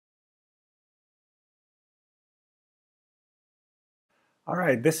All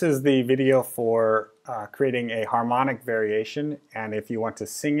right, this is the video for creating a harmonic variation and if you want to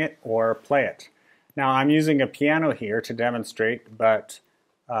sing it or play it. Now I'm using a piano here to demonstrate, but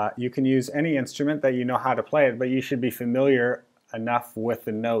you can use any instrument that you know how to play it, but you should be familiar enough with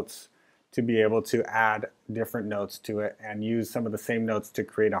the notes to be able to add different notes to it and use some of the same notes to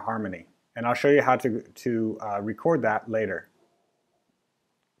create a harmony. And I'll show you how to record that later.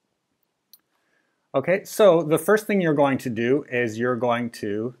 Okay, so the first thing you're going to do is you're going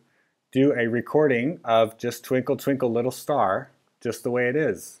to do a recording of just Twinkle Twinkle Little Star, just the way it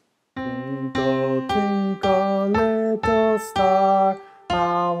is. Twinkle, twinkle, little star,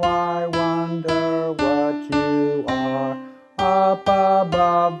 how I wonder what you are. Up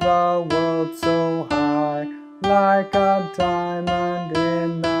above the world so high, like a diamond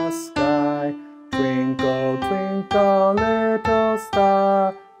in the sky. Twinkle, twinkle, little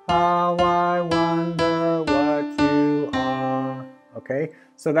star, how I wonder what you are. Okay,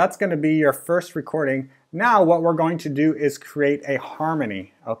 so that's going to be your first recording. Now what we're going to do is create a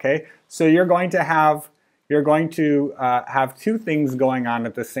harmony. Okay, so you're going to have two things going on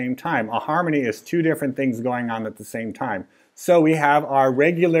at the same time. A harmony is two different things going on at the same time. So we have our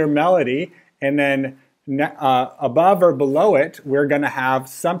regular melody, and then above or below it, we're going to have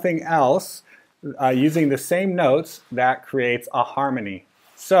something else using the same notes that creates a harmony.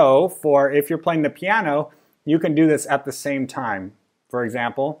 So if you're playing the piano, you can do this at the same time. For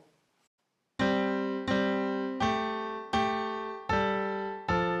example,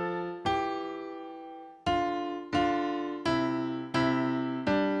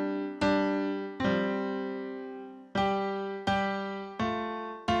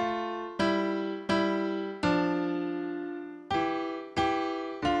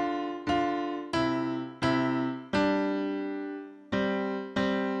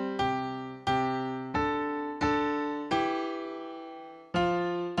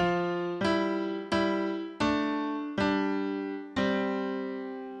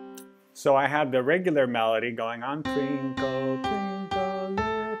 so I had the regular melody going on, twinkle, twinkle,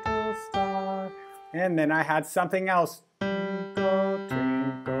 little star, and then I had something else, twinkle,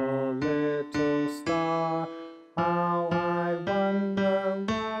 twinkle, little star, how I wonder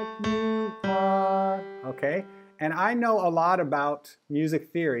what you are. Okay, and I know a lot about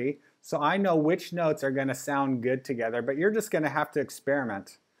music theory, so I know which notes are going to sound good together, but you're just going to have to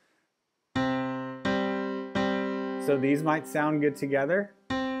experiment. So these might sound good together.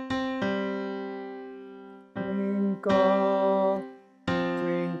 Twinkle,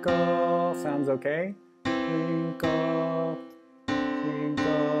 twinkle, sounds okay. Twinkle,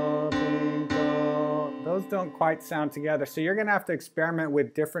 twinkle, twinkle. Those don't quite sound together, so you're going to have to experiment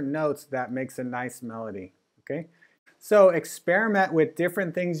with different notes that makes a nice melody. Okay, so experiment with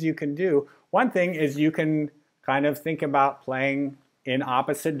different things you can do. One thing is you can kind of think about playing in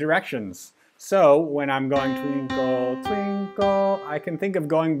opposite directions. So when I'm going twinkle, twinkle, I can think of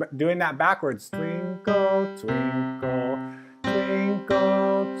doing that backwards. Twinkle, twinkle,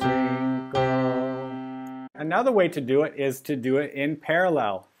 twinkle, twinkle. Another way to do it is to do it in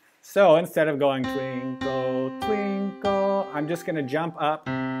parallel. So instead of going twinkle, twinkle, I'm just going to jump up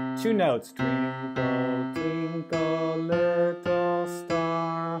two notes. Twinkle, twinkle, little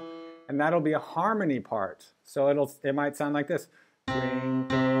star. And that'll be a harmony part. So it might sound like this.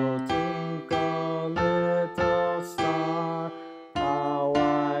 Twinkle, twinkle, little star, how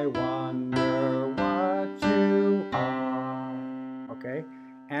I wonder what you are. Okay,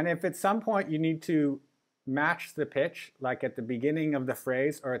 and if at some point you need to match the pitch, like at the beginning of the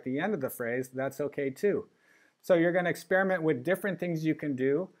phrase or at the end of the phrase, that's okay too. So you're going to experiment with different things you can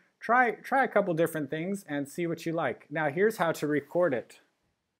do. Try a couple different things and see what you like. Now here's how to record it.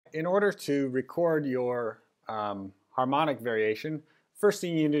 In order to record your harmonic variation, first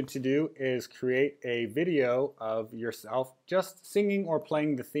thing you need to do is create a video of yourself just singing or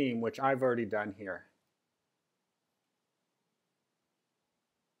playing the theme, which I've already done here.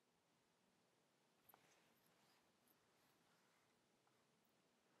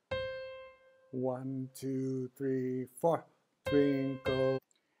 One, two, three, four. Twinkle.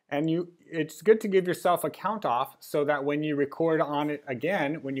 And it's good to give yourself a count off so that when you record on it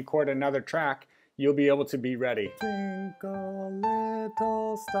again, when you record another track, you'll be able to be ready. Twinkle,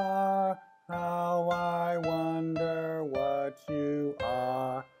 little star, how I wonder what you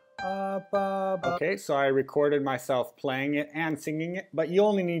are up above. Okay, so I recorded myself playing it and singing it, but you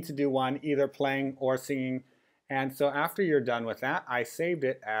only need to do one, either playing or singing. And so after you're done with that, I saved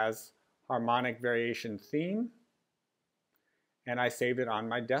it as Harmonic Variation Theme, and I saved it on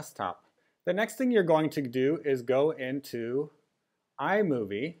my desktop. The next thing you're going to do is go into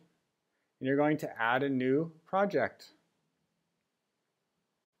iMovie, and you're going to add a new project.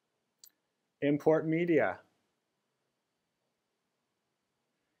 import media.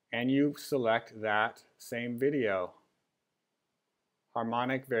 And you select that same video,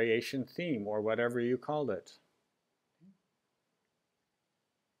 harmonic variation theme, or whatever you called it.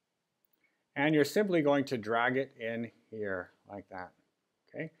 And you're simply going to drag it in here like that.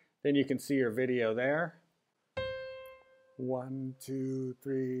 Okay? Then you can see your video there. 1, 2,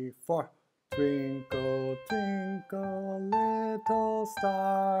 3, 4. Twinkle, twinkle, little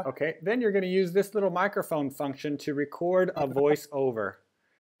star. Okay, then you're going to use this little microphone function to record a voiceover.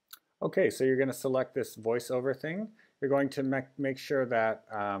 Okay, so you're going to select this voiceover thing. You're going to make sure that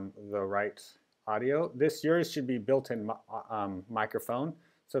the right audio. Yours should be built-in microphone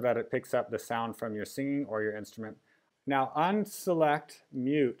so that it picks up the sound from your singing or your instrument. Now unselect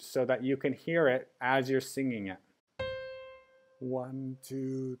mute so that you can hear it as you're singing it. 1,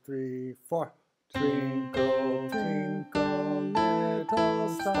 2, 3, 4. Twinkle, twinkle, little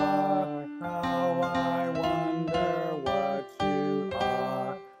star, how I wonder what you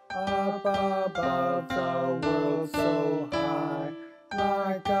are. Up above the world so high,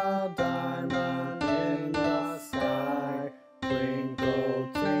 like a diamond in the sky. Twinkle,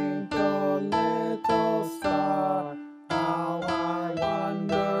 twinkle, little star, how I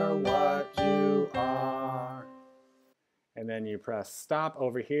wonder what you are. And then you press stop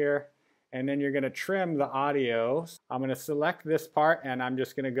over here, and then you're going to trim the audio. I'm going to select this part, and I'm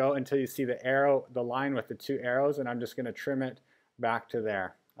just going to go until you see the arrow, the line with the 2 arrows, and I'm just going to trim it back to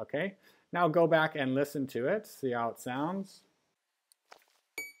there. Okay? Now go back and listen to it, see how it sounds.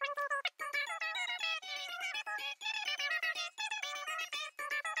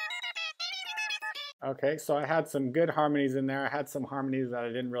 Okay, so I had some good harmonies in there. I had some harmonies that I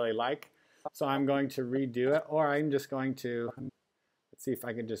didn't really like. So I'm going to redo it, or I'm just going to, let's see if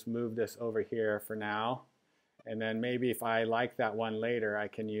I can just move this over here for now. And then maybe if I like that one later, I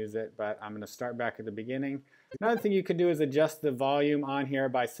can use it, but I'm going to start back at the beginning. Another thing you can do is adjust the volume on here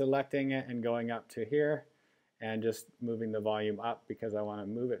by selecting it and going up to here and just moving the volume up because I want to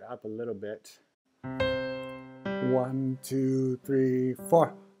move it up a little bit. 1, 2, 3,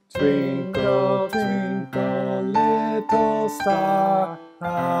 4. Twinkle, twinkle, little star,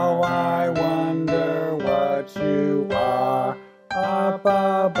 how I wonder what you are. Up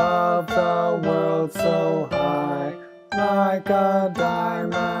above the world so high, like a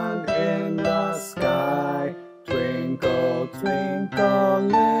diamond in the sky. Twinkle, twinkle,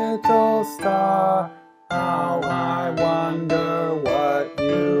 little star, how I wonder what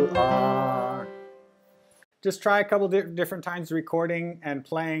you are. Just try a couple different times recording and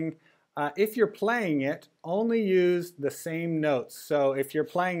playing. If you're playing it, only use the same notes. So if you're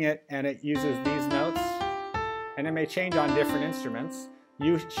playing it and it uses these notes, and it may change on different instruments,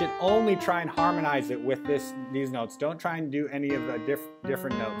 you should only try and harmonize it with these notes. Don't try and do any of the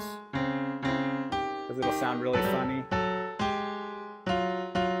different notes, because it'll sound really funny.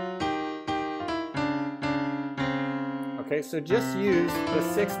 Okay, so just use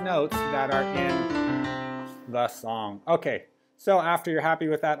the 6 notes that are in the song. Okay, so after you're happy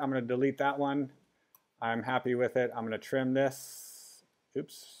with that, I'm going to delete that one. I'm happy with it. I'm going to trim this.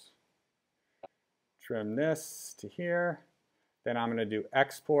 Oops. Trim this to here. Then I'm going to do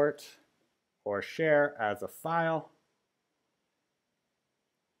export or share as a file.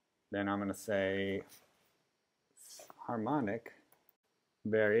 Then I'm going to say harmonic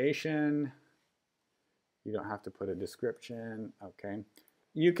variation. You don't have to put a description. Okay.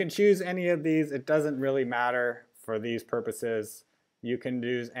 You can choose any of these. It doesn't really matter for these purposes. You can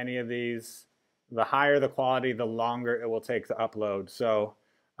use any of these. The higher the quality, the longer it will take to upload. So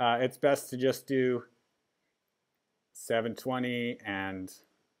it's best to just do 720 and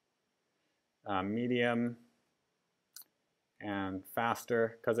medium and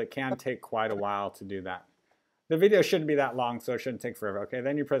faster, because it can take quite a while to do that. The video shouldn't be that long, so it shouldn't take forever. Okay,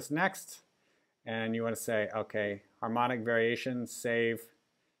 then you press next, and you want to say, okay, harmonic variation, save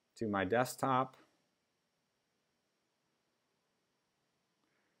to my desktop.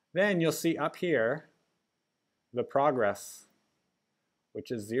 Then you'll see up here the progress,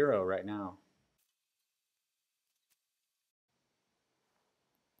 which is 0 right now.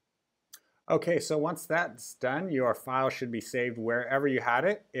 Okay, so once that's done, your file should be saved wherever you had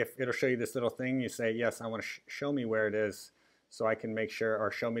it. If it'll show you this little thing, you say, yes, I want to show me where it is so I can make sure,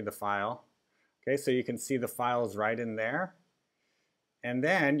 or show me the file. Okay, so you can see the file is right in there. And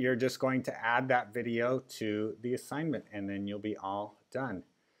then you're just going to add that video to the assignment, and then you'll be all done.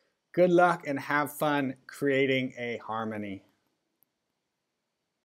 Good luck and have fun creating a harmony.